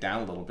knock it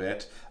down a little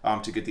bit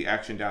to get the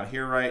action down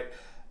here right.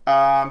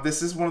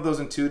 This is one of those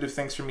intuitive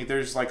things for me.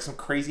 There's like some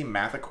crazy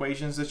math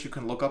equations that you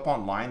can look up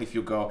online. If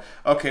you go,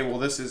 okay, well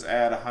this is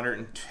at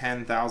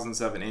 110 thousandths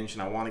of an inch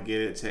and I want to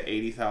get it to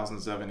 80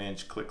 thousandths of an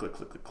inch, click, click,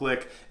 click, click,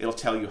 click. It'll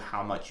tell you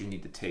how much you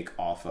need to take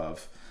off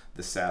of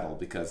the saddle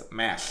because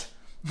math.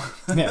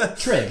 Yeah,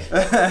 trig.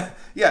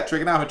 Yeah,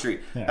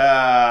 trigonometry.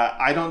 Yeah.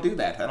 I don't do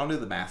that. I don't do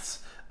the maths.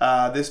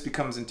 This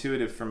becomes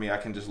intuitive for me. I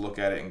can just look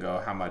at it and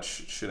go, how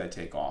much should I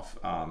take off?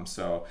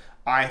 So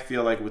I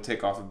feel like it would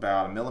take off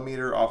about 1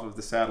 millimeter off of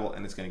the saddle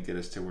and it's going to get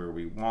us to where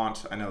we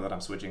want. I know that I'm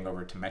switching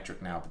over to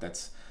metric now, but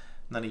that's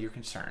none of your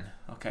concern.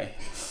 Okay.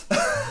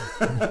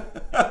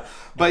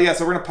 But yeah,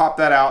 so we're going to pop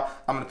that out.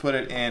 I'm going to put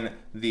it in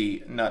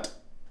the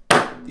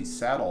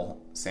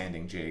saddle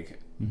sanding jig.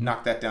 Mm-hmm.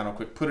 Knock that down real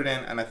quick, put it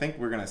in, and I think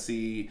we're going to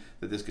see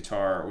that this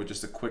guitar, with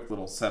just a quick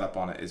little setup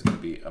on it, is going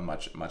to be a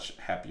much, much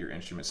happier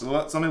instrument. So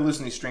let me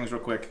loosen these strings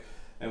real quick,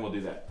 and we'll do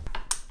that.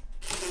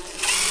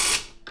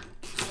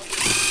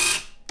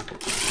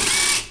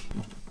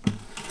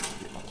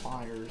 Get my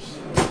pliers.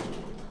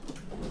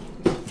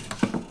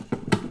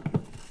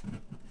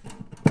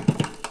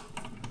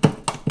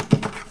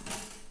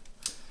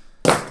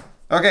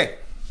 Okay,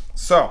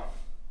 so,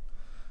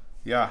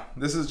 yeah,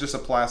 this is just a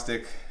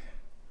plastic.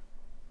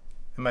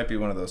 It might be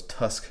one of those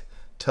tusk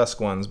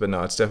ones, but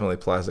no, it's definitely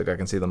plastic. I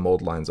can see the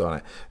mold lines on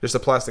it. Just a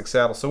plastic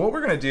saddle. So what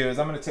we're going to do is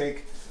I'm going to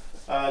take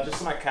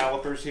just my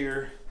calipers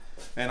here,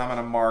 and I'm going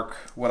to mark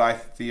what I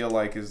feel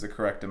like is the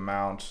correct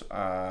amount.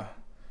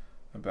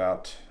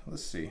 Let's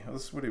see,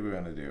 what are we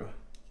going to do?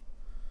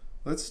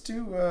 Let's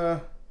do,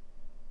 we're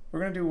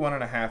going to do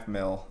 1.5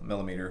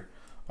 millimeter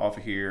off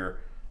of here,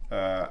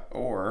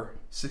 or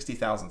 60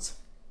 thousandths.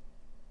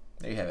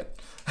 There you have it.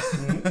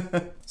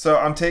 Mm-hmm. So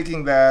I'm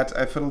taking that,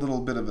 I put a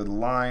little bit of a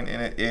line in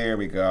it. There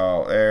we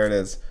go. There it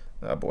is.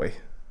 Oh boy.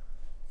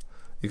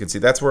 You can see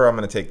that's where I'm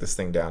going to take this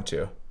thing down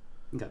to.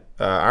 Okay.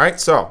 All right,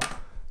 so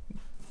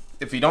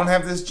if you don't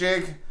have this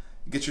jig,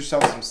 get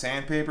yourself some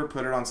sandpaper,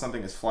 put it on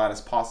something as flat as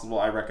possible.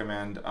 I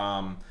recommend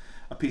a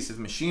piece of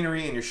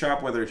machinery in your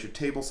shop, whether it's your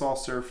table saw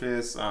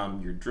surface,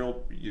 your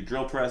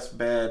drill press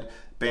bed,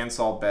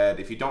 bandsaw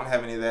bed. If you don't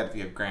have any of that, if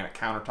you have granite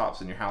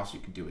countertops in your house, you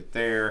can do it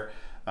there.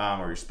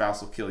 Or your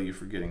spouse will kill you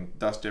for getting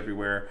dust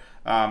everywhere.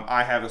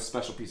 I have a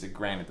special piece of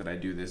granite that I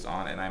do this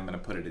on, and I'm going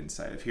to put it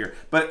inside of here.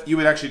 But you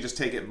would actually just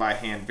take it by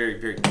hand very,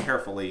 very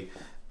carefully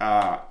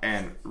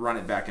and run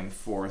it back and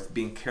forth,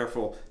 being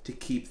careful to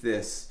keep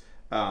this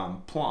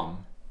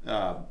plumb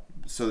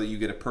so that you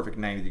get a perfect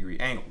 90-degree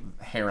angle.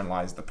 Herein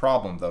lies the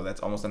problem, though. That's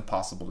almost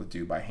impossible to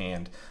do by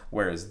hand,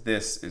 whereas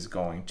this is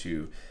going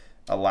to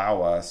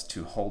allow us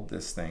to hold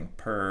this thing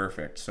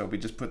perfect. So we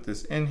just put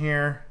this in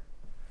here.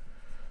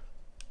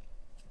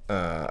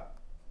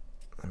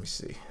 Let me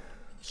see.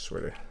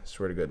 Swear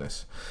to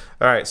goodness.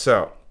 All right,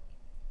 so,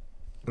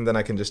 and then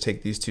I can just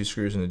take these two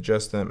screws and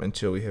adjust them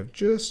until we have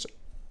just,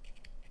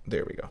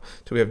 there we go.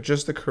 Till we have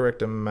just the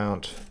correct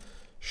amount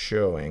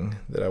showing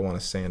that I want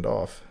to sand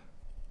off.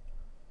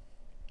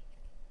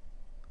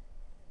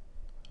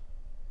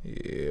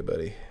 Yeah,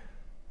 buddy.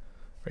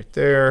 right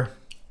there.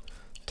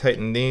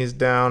 Tighten these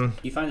down.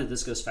 You find that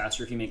this goes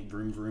faster if you make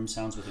vroom vroom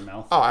sounds with your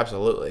mouth? Oh,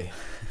 absolutely.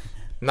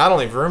 Not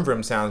only vroom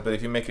vroom sounds, but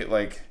if you make it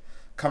like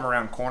come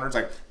around corners,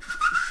 like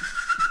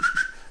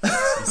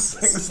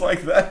things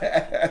like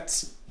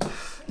that.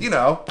 You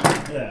know,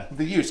 yeah.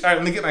 The use. All right,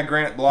 let me get my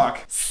granite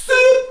block.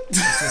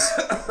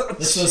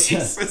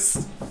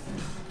 This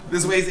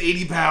weighs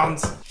 80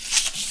 pounds.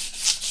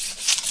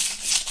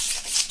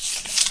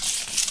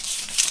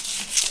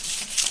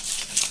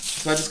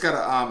 So I just got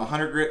a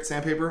 100 grit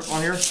sandpaper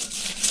on here.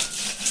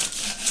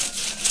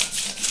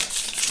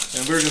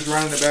 And we're just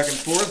running it back and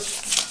forth.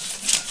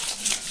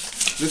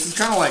 This is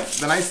kind of like,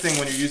 the nice thing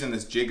when you're using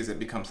this jig is it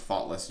becomes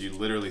thoughtless. You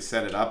literally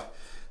set it up,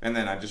 and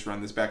then I just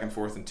run this back and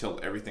forth until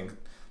everything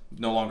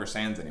no longer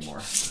sands anymore.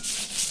 Let's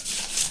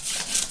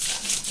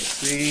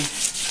see.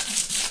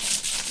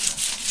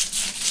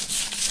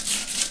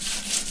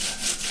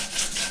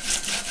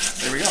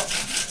 There we go.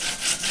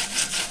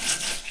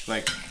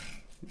 Like,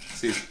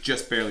 see, it's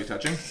just barely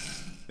touching.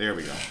 There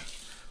we go.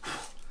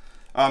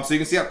 So you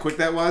can see how quick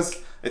that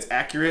was. It's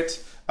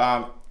accurate.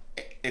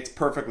 It's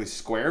perfectly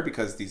square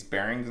because these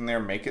bearings in there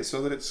make it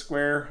so that it's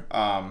square.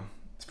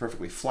 It's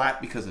perfectly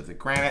flat because of the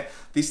granite.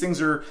 These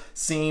things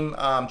seem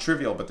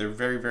trivial, but they're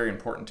very, very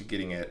important to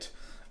getting it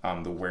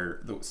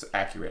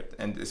accurate.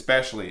 And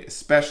especially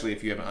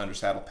if you have an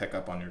undersaddle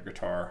pickup on your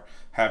guitar,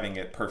 having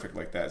it perfect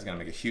like that is going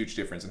to make a huge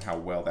difference in how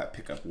well that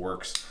pickup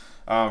works.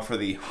 For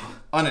the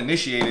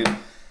uninitiated,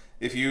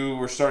 if you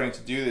were starting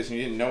to do this and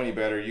you didn't know any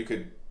better, you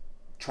could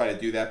try to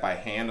do that by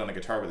hand on a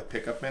guitar with a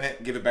pickup in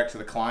it, give it back to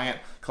the client.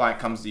 Client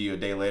comes to you a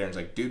day later and is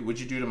like, dude, what'd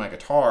you do to my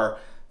guitar?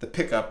 The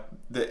pickup,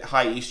 the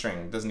high E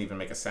string doesn't even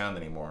make a sound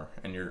anymore.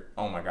 And you're,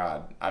 oh my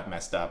God, I've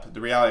messed up.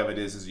 The reality of it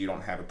is you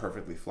don't have a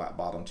perfectly flat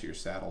bottom to your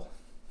saddle.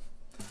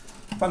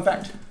 Fun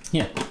fact.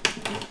 Yeah.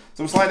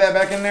 So we'll slide that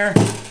back in there,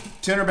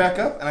 tune her back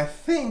up, and I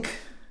think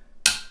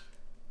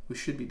we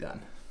should be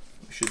done.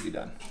 We should be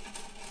done.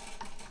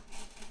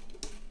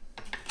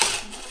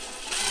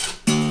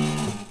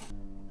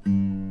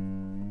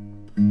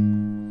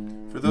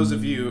 For those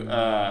of you,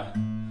 I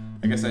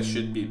guess I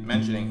should be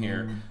mentioning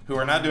here, who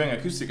are not doing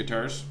acoustic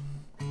guitars,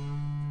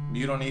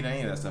 you don't need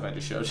any of that stuff I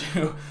just showed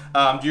you.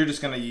 You're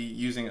just going to be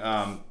using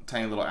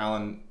tiny little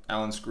Allen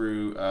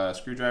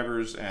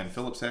screwdrivers and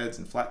Phillips heads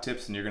and flat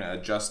tips, and you're going to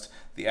adjust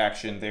the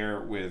action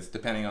there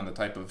depending on the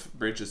type of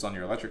bridge that's on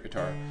your electric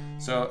guitar.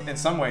 So in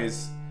some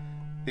ways,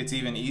 it's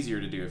even easier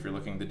to do if you're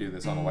looking to do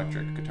this on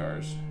electric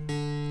guitars.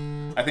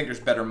 I think there's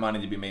better money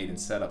to be made in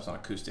setups on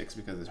acoustics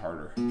because it's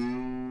harder.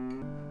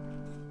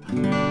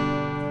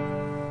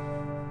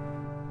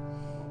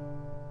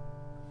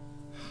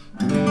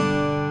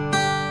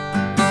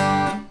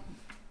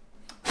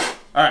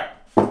 All right.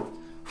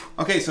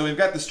 Okay, so we've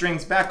got the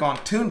strings back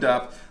on, tuned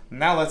up.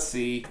 Now let's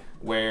see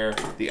where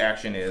the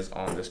action is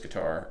on this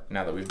guitar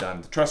now that we've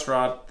done the truss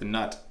rod, the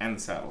nut, and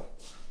the saddle.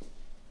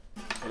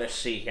 Let's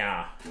see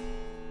here.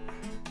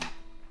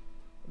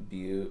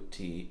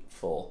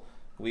 Beautiful.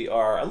 We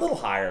are a little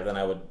higher than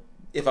I would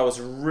if I was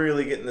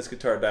really getting this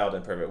guitar dialed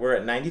in perfect. We're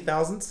at 90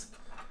 thousandths,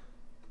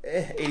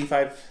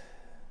 85,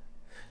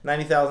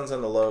 90 thousandths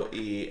on the low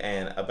E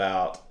and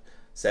about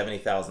 70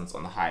 thousandths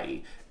on the high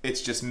E.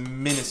 It's just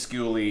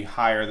minusculely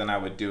higher than I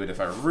would do it if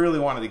I really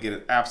wanted to get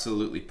it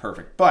absolutely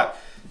perfect. But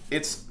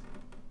it's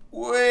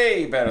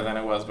way better than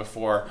it was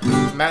before.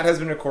 Matt has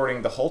been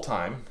recording the whole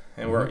time,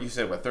 and you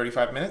said what,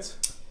 35 minutes?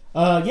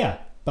 Yeah,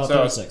 about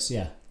 36.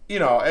 Yeah. You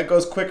know, it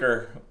goes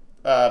quicker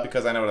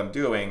because I know what I'm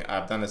doing.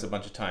 I've done this a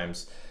bunch of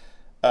times.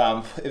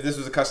 If this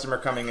was a customer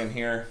coming in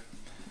here,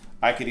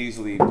 I could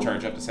easily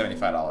charge up to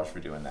 $75 for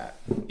doing that.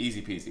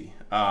 Easy peasy.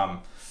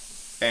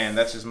 And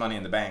that's just money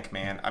in the bank,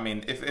 man. I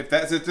mean, if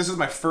this is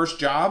my first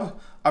job,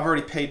 I've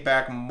already paid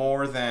back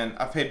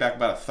I've paid back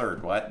about a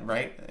third,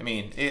 right? I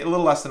mean, a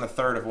little less than a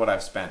third of what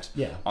I've spent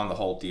on the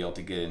whole deal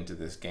to get into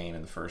this game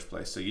in the first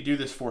place. So you do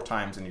this 4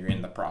 times and you're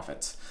in the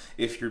profits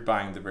if you're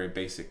buying the very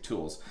basic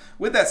tools.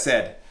 With that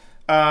said,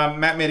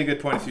 Matt made a good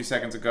point a few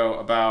seconds ago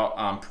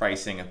about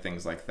pricing and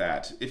things like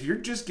that. If you're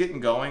just getting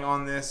going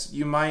on this,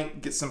 you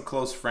might get some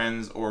close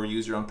friends or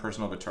use your own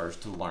personal guitars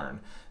to learn.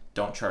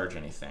 Don't charge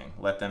anything.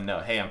 Let them know,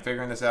 hey, I'm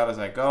figuring this out as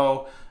I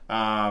go. It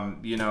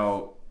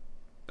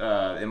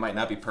might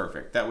not be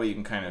perfect. That way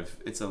you can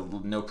it's a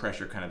no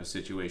pressure kind of a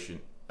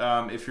situation.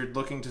 If you're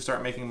looking to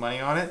start making money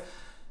on it,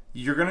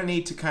 you're going to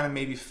need to kind of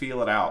maybe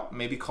feel it out.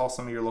 Maybe call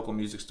some of your local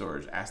music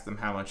stores. Ask them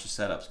how much the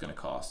setup's going to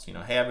cost. You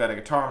know, hey, I've got a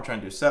guitar. I'm trying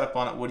to do a setup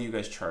on it. What do you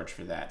guys charge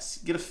for that?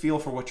 Get a feel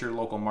for what your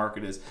local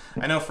market is.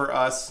 I know for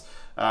us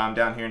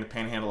down here in the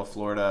Panhandle of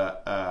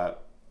Florida,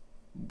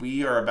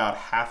 we are about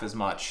half as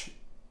much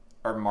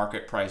our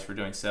market price for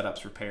doing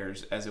setups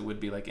repairs as it would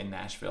be like in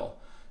Nashville.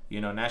 You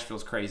know,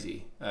 Nashville's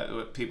crazy.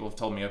 What people have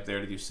told me up there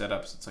to do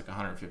setups, it's like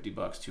 $150,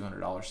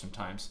 $200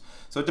 sometimes.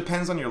 So it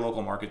depends on your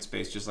local market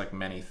space, just like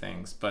many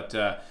things. But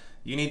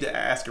you need to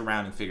ask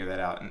around and figure that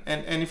out.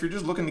 And if you're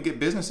just looking to get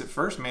business at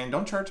first, man,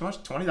 don't charge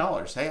much,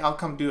 $20. Hey, I'll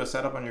come do a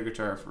setup on your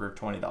guitar for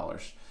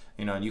 $20.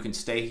 You know, and you can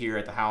stay here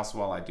at the house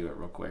while I do it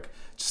real quick.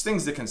 Just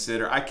things to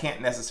consider. I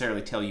can't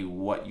necessarily tell you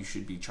what you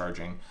should be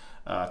charging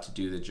to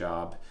do the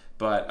job,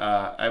 but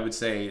I would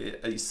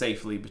say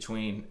safely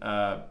between,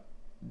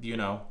 you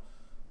know,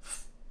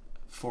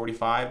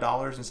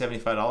 $45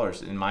 and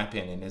 $75, in my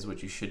opinion, is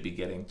what you should be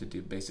getting to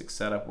do basic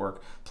setup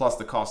work, plus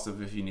the cost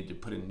of if you need to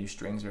put in new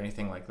strings or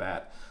anything like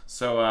that.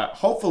 So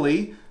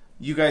hopefully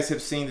you guys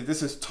have seen that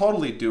this is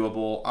totally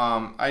doable.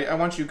 I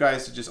want you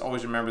guys to just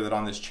always remember that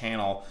on this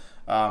channel,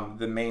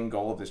 the main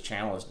goal of this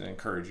channel is to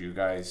encourage you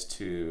guys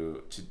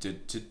to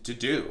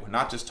do,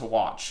 not just to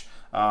watch.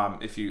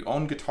 If you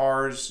own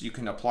guitars, you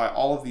can apply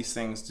all of these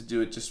things to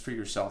do it just for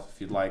yourself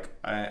if you'd like,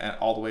 and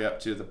all the way up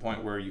to the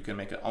point where you can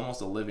make it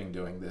almost a living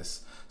doing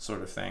this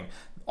sort of thing.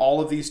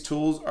 All of these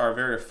tools are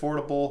very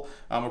affordable.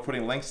 We're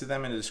putting links to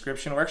them in the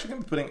description. We're actually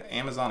going to be putting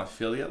Amazon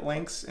affiliate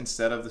links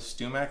instead of the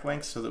StewMac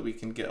links, so that we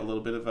can get a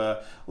little bit of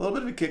a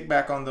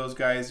kickback on those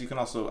guys. You can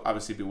also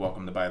obviously be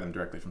welcome to buy them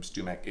directly from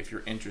StewMac if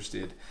you're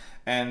interested.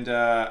 And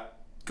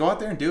go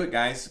out there and do it,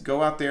 guys.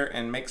 Go out there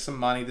and make some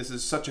money. This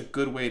is such a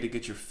good way to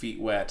get your feet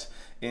wet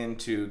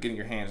into getting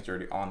your hands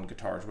dirty on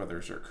guitars, whether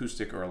it's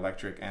acoustic or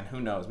electric. And who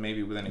knows,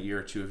 maybe within a year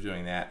or two of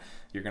doing that,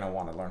 you're going to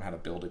want to learn how to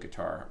build a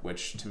guitar,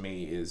 which to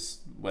me is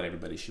what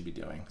everybody should be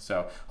doing.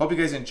 So hope you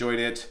guys enjoyed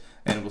it,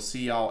 and we'll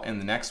see y'all in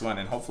the next one.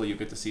 And hopefully you'll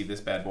get to see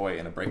this bad boy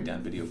in a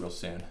breakdown video real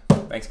soon.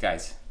 Thanks,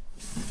 guys.